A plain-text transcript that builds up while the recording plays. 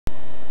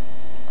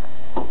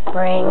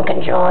Brain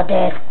control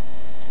disk.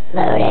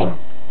 Loading.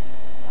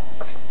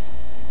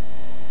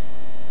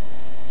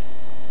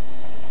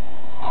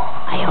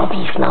 I hope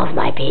he smells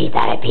my pee,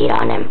 that I peed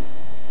on him.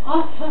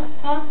 Huh?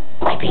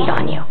 I peed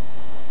on you.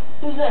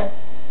 Who's there?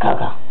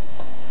 Coco.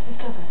 Who's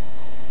Coco?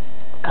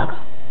 Coco.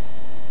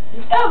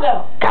 Who's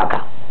Coco?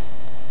 Coco.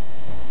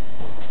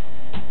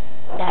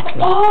 That's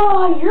me.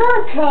 Oh,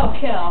 you're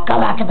Coco. Go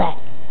back to bed.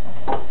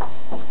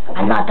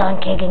 I'm not done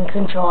taking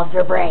control of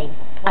your brain.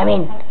 I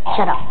mean,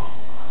 shut up.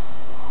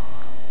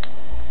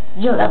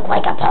 You look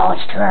like a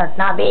polished turd,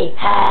 not me.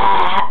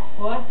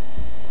 What?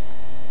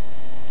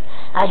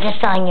 I was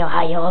just telling you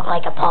how you look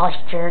like a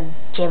polished turd,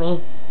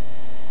 Jimmy.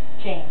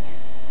 James.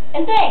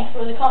 And thanks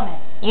for the comment.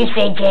 You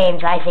say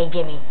James, I say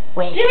Jimmy.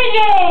 Wait. Jimmy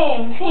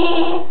James!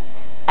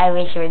 I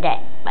wish you were dead,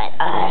 but,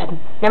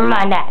 never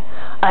mind that.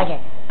 Okay,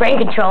 brain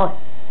control.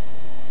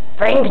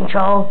 Brain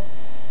control.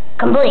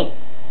 Complete.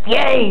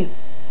 Yay!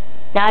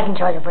 Now I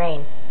control your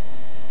brain.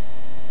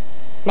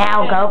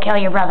 Now go kill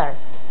your brother.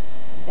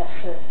 Yes,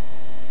 sir.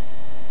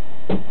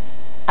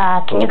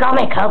 Can you call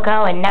me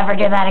Coco and never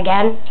do that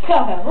again?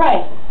 Coco,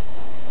 right.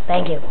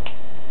 Thank you.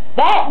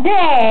 That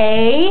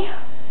day...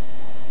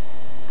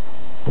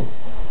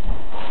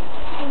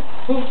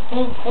 He's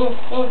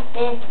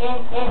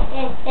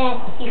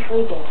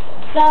sleeping.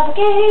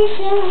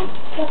 Suffocation,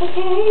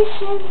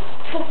 suffocation,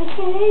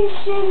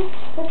 suffocation,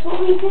 that's what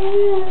we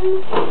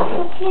do.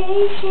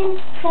 Suffocation,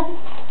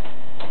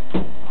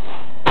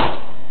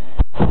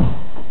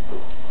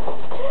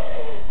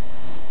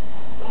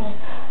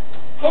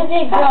 Hey,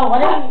 big bro,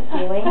 what are you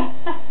doing?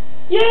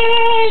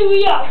 Yay, we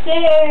are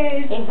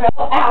saved! Big bro,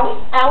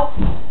 ow, ow.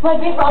 My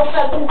big bro's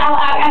broken. Ow,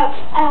 ow, ow,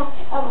 ow.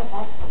 Oh my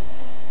god.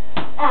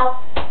 Ow,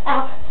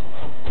 ow.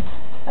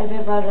 My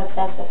big bro's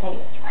obsessed with it.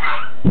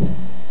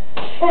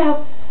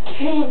 Ow.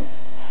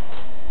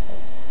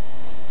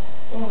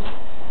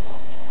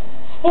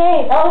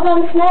 Hey, that was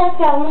on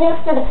Snapchat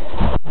yesterday.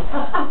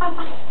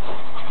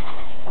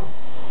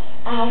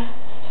 Ow.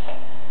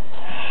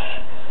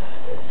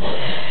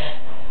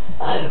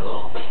 I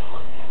will kill you.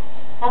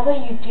 How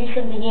about you do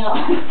something else? I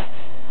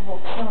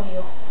will kill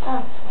you.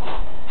 Oh.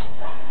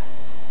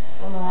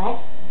 I'm alive?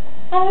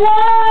 I'm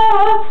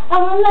alive!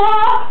 I'm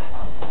alive!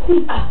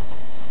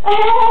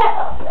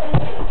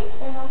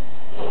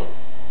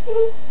 Do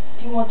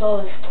you want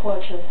all this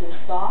torture to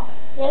stop?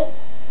 Yes.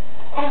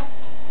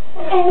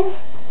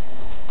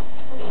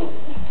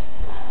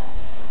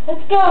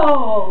 Let's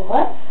go!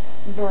 What?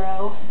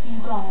 Bro, you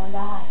gonna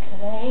die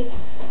today.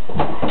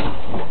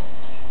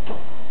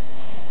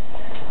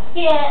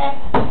 Yeah.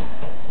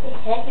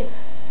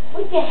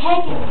 What the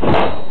heck is...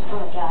 Oh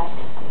my god.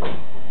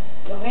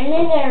 Go right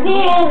in there,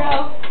 Yeah. bro.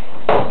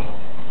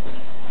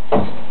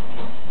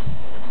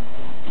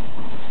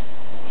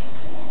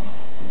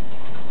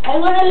 I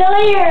want a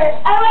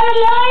lawyer! I want a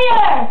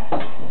lawyer!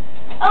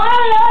 I want a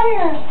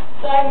lawyer!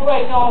 So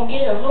everybody gonna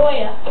get a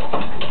lawyer.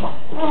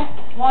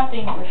 One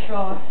thing for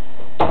sure.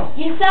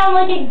 You sound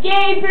like a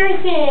gay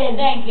person!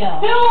 Thank you.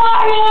 Who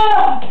are you?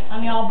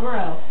 I'm y'all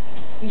bro.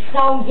 You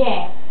sound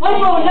gay. My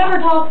bro never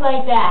talks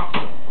like that.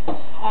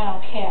 I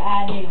don't care,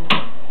 I do.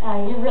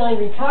 You're really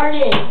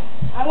retarded.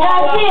 I'm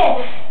That's it!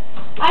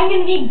 I'm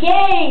gonna be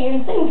gay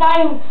and think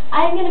I'm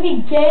gonna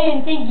be gay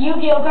and think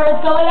Yu-Gi-Oh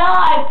cards going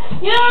on!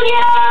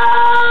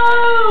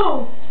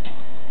 Yu-Gi-Oh!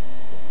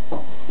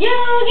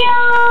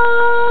 Yu-Gi-Oh!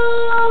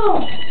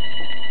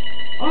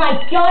 Oh my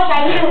gosh,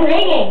 I hear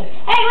ringing.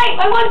 Hey, wait,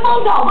 my one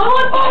phone call! My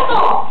one phone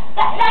call!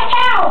 That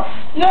counts!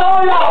 No!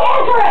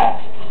 Answer it!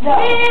 No.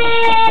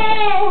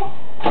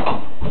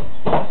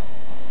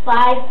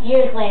 5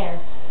 years later.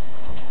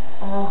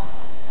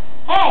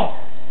 Hey,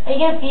 are you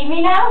gonna feed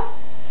me now?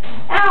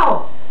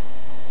 Ow!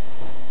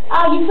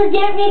 Oh, you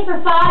forgive me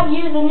for 5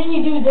 years and then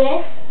you do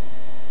this?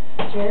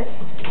 Jerk.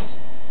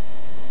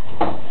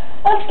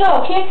 Let's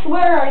go, Kix,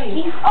 where are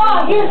you?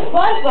 Oh, here's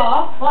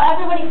SpongeBob. Well,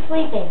 everybody's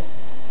sleeping.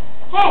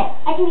 Hey,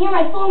 I can hear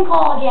my phone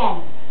call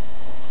again.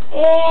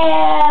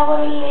 Yeah, what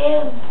do you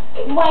do?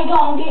 You ain't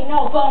gonna get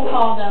no phone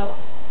call, though.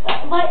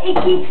 But it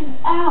keeps,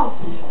 ow,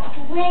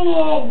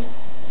 ringing.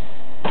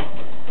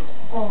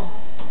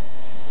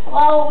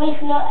 Well,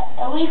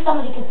 at least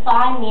somebody could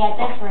find me at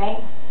this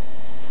rate.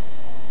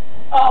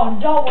 Oh,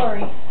 don't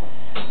worry.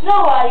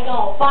 Nobody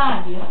gonna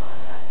find you.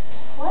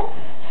 What?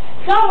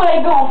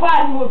 Somebody gonna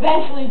find you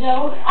eventually,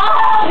 though.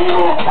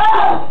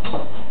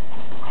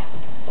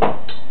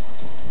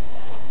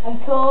 I'm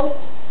cold,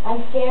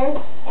 I'm scared,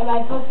 and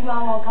my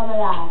Pokemon will come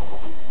alive.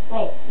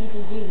 Wait, this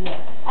is Yu-Gi-Oh.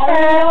 I don't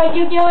even know what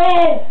Yu-Gi-Oh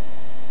is!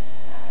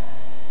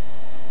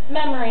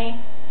 Memory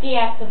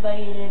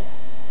deactivated.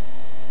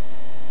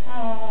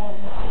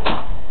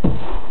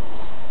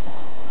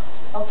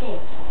 Okay,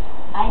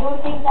 I don't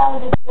think that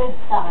was a good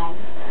sign.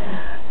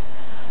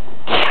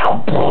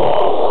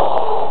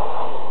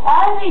 I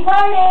was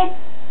retarded!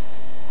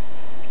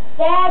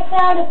 Bad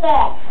sound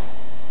effects.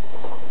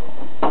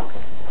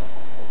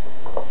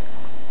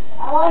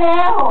 I want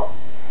out!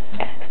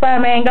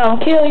 Spider-Man gonna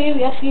kill you.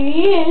 Yes,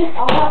 he is.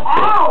 I want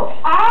out!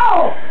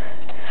 Ow!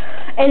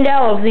 And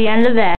that was the end of that.